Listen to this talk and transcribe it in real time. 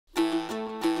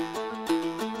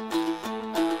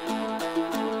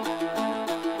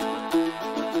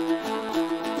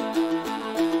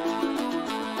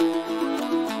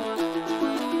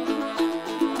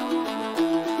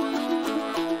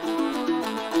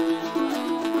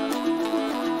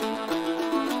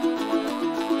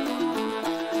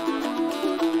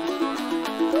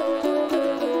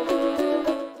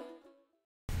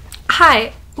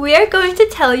Hi, we are going to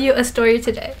tell you a story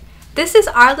today. This is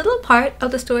our little part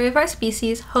of the story of our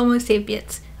species, Homo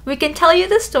sapiens. We can tell you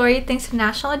this story thanks to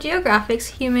National Geographic's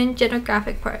Human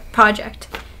Genographic Project.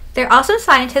 Their awesome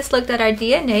scientists looked at our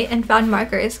DNA and found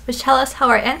markers which tell us how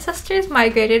our ancestors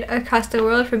migrated across the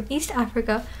world from East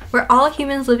Africa, where all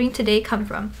humans living today come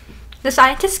from. The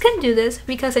scientists can do this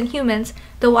because in humans,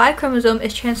 the Y chromosome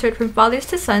is transferred from fathers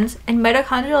to sons and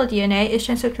mitochondrial DNA is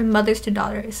transferred from mothers to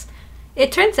daughters.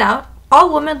 It turns out,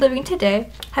 all women living today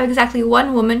have exactly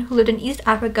one woman who lived in East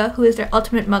Africa who is their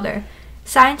ultimate mother.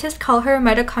 Scientists call her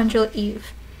mitochondrial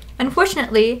Eve.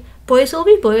 Unfortunately, boys will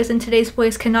be boys and today's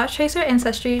boys cannot trace their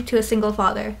ancestry to a single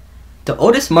father. The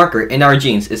oldest marker in our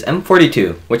genes is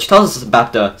M42, which tells us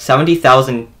about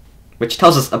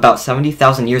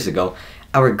 70,000 years ago,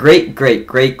 our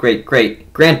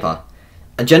great-great-great-great-great-grandpa,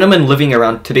 a gentleman living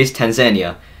around today's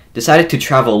Tanzania, decided to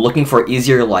travel looking for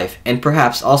easier life, and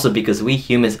perhaps also because we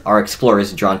humans are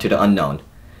explorers drawn to the unknown.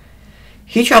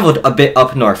 He traveled a bit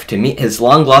up north to meet his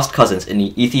long-lost cousins in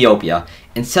Ethiopia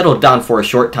and settled down for a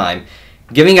short time,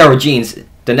 giving our genes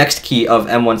the next key of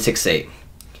M168.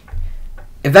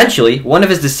 Eventually, one of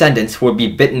his descendants would be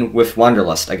bitten with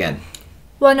wanderlust again.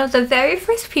 One of the very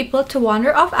first people to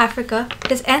wander off Africa,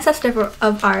 this ancestor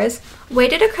of ours,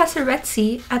 waded across the Red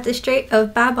Sea at the Strait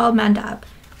of Bab al-Mandab,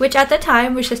 which at the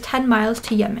time was just 10 miles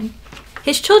to Yemen.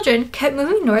 His children kept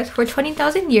moving north for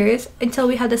 20,000 years until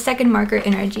we had the second marker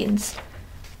in our genes.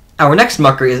 Our next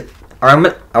marker is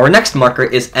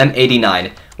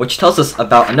M89, which tells us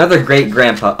about another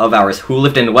great-grandpa of ours who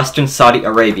lived in western Saudi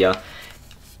Arabia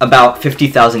about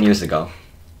 50,000 years ago.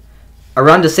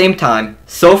 Around the same time,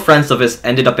 friends of his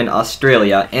ended up in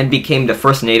Australia and became the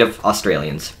first native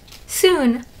Australians.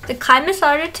 Soon, the climate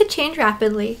started to change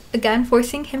rapidly, again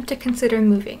forcing him to consider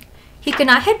moving. He could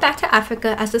not head back to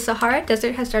Africa as the Sahara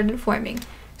Desert had started forming,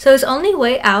 so his only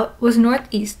way out was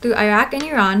northeast through Iraq and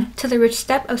Iran to the rich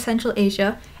steppe of Central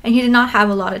Asia, and he did not have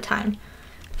a lot of time.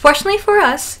 Fortunately for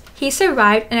us, he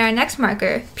survived, and our next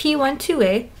marker,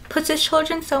 P12A, puts his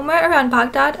children somewhere around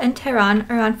Baghdad and Tehran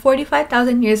around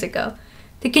 45,000 years ago.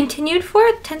 They continued for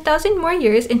 10,000 more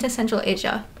years into Central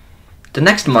Asia. The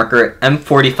next marker,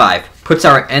 M45, puts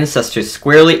our ancestors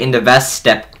squarely in the vast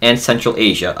steppe and Central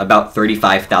Asia about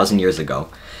 35,000 years ago,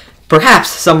 perhaps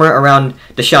somewhere around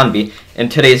Dushanbe in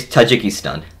today's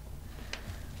Tajikistan.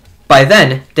 By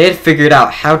then, they had figured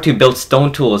out how to build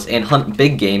stone tools and hunt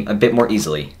big game a bit more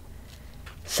easily.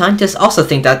 Scientists also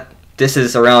think that this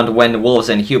is around when wolves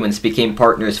and humans became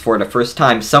partners for the first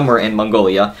time somewhere in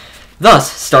Mongolia,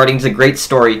 thus starting the great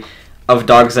story of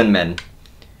dogs and men.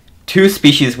 Two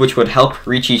species which would help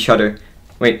reach other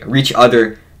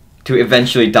to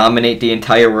eventually dominate the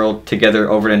entire world together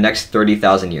over the next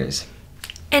 30,000 years.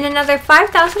 In another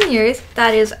 5,000 years,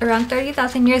 that is, around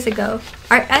 30,000 years ago,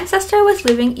 our ancestor was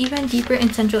living even deeper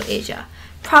in Central Asia,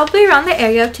 probably around the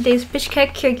area of today's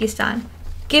Bishkek, Kyrgyzstan,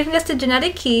 giving us the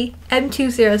genetic key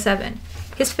M207.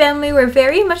 His family were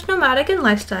very much nomadic in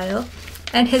lifestyle,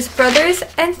 and his brothers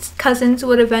and cousins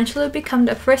would eventually become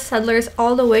the first settlers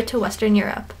all the way to Western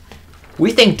Europe.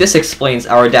 We think this explains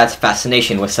our dad's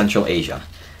fascination with Central Asia,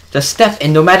 the steppe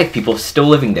and nomadic people still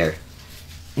living there.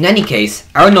 In any case,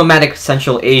 our nomadic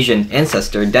Central Asian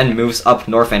ancestor then moves up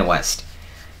north and west.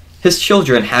 His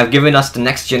children have given us the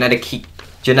next genetic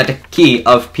key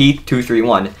of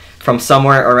P231 from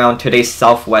somewhere around today's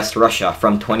southwest Russia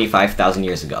from 25,000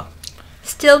 years ago.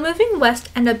 Still moving west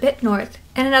and a bit north,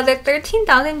 in another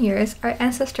 13,000 years, our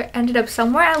ancestor ended up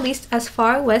somewhere at least as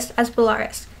far west as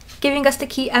Belarus, giving us the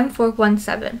key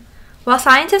M417. While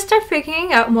scientists are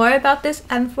figuring out more about this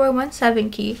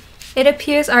M417 key, it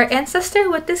appears our ancestor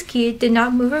with this key did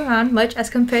not move around much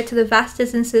as compared to the vast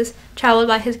distances traveled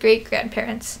by his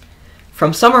great-grandparents.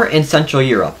 From somewhere in Central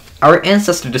Europe, our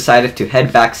ancestor decided to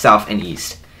head back south and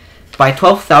east. By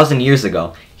 12,000 years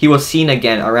ago, he was seen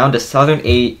again around the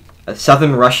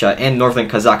southern Russia and northern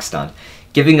Kazakhstan,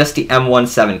 giving us the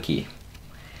M17 key.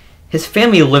 His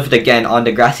family lived again on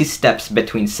the grassy steppes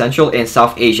between Central and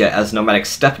South Asia as nomadic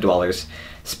steppe dwellers,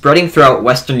 spreading throughout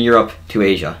Western Europe to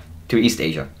East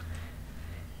Asia.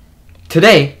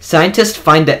 Today, scientists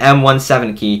find the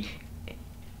M17 key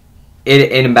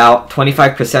in about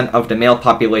 25% of the male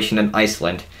population in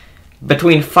Iceland,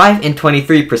 between 5 and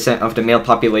 23% of the male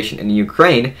population in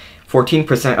Ukraine,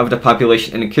 14% of the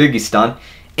population in Kyrgyzstan,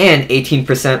 and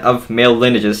 18% of male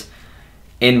lineages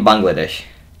in Bangladesh.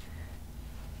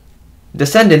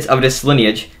 Descendants of this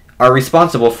lineage are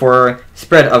responsible for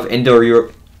spread of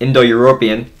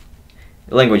Indo-European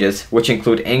languages, which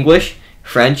include English,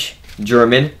 French,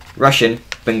 German, Russian,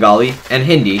 Bengali, and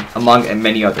Hindi, among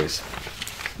many others.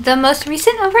 The most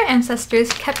recent of our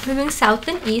ancestors kept moving south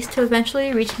and east to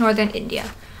eventually reach northern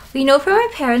India. We know from our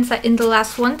parents that in the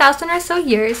last 1,000 or so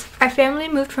years, our family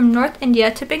moved from North India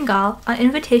to Bengal on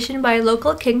invitation by a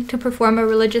local king to perform a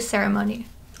religious ceremony.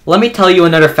 Let me tell you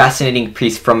another fascinating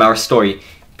piece from our story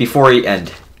before we end.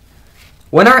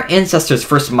 When our ancestors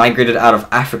first migrated out of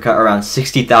Africa around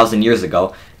 60,000 years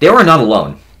ago, they were not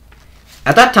alone.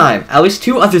 At that time, at least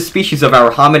 2 other species of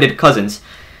our hominid cousins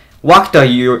walked the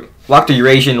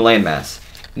Eurasian landmass,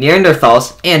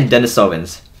 Neanderthals and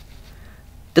Denisovans.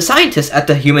 The scientists at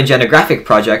the Human Genographic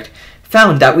Project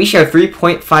found that we share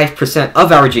 3.5%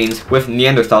 of our genes with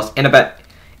Neanderthals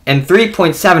and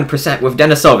 3.7% with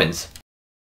Denisovans.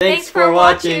 Thanks for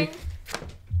watching!